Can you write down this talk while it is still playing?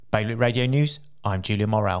Bailiwick Radio News, I'm Julia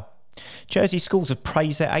Morrell. Jersey schools have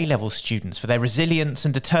praised their A-level students for their resilience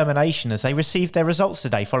and determination as they received their results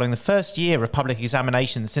today following the first year of public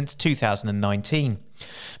examinations since 2019.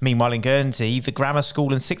 Meanwhile in Guernsey, the grammar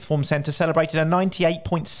school and sixth form centre celebrated a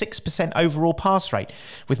 98.6% overall pass rate,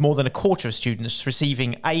 with more than a quarter of students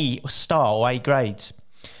receiving A star or A grades.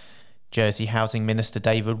 Jersey Housing Minister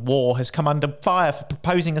David Warr has come under fire for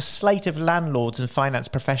proposing a slate of landlords and finance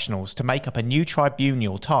professionals to make up a new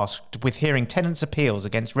tribunal tasked with hearing tenants' appeals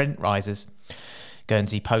against rent rises.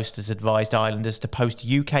 Guernsey Post has advised islanders to post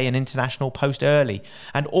UK and international post early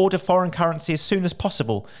and order foreign currency as soon as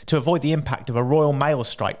possible to avoid the impact of a Royal Mail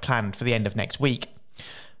strike planned for the end of next week.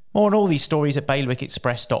 More on all these stories at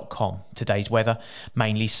bailiwickexpress.com. Today's weather,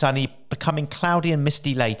 mainly sunny, becoming cloudy and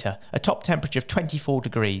misty later, a top temperature of 24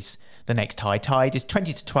 degrees. The next high tide is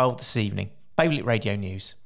 20 to 12 this evening. Bailiwick Radio News.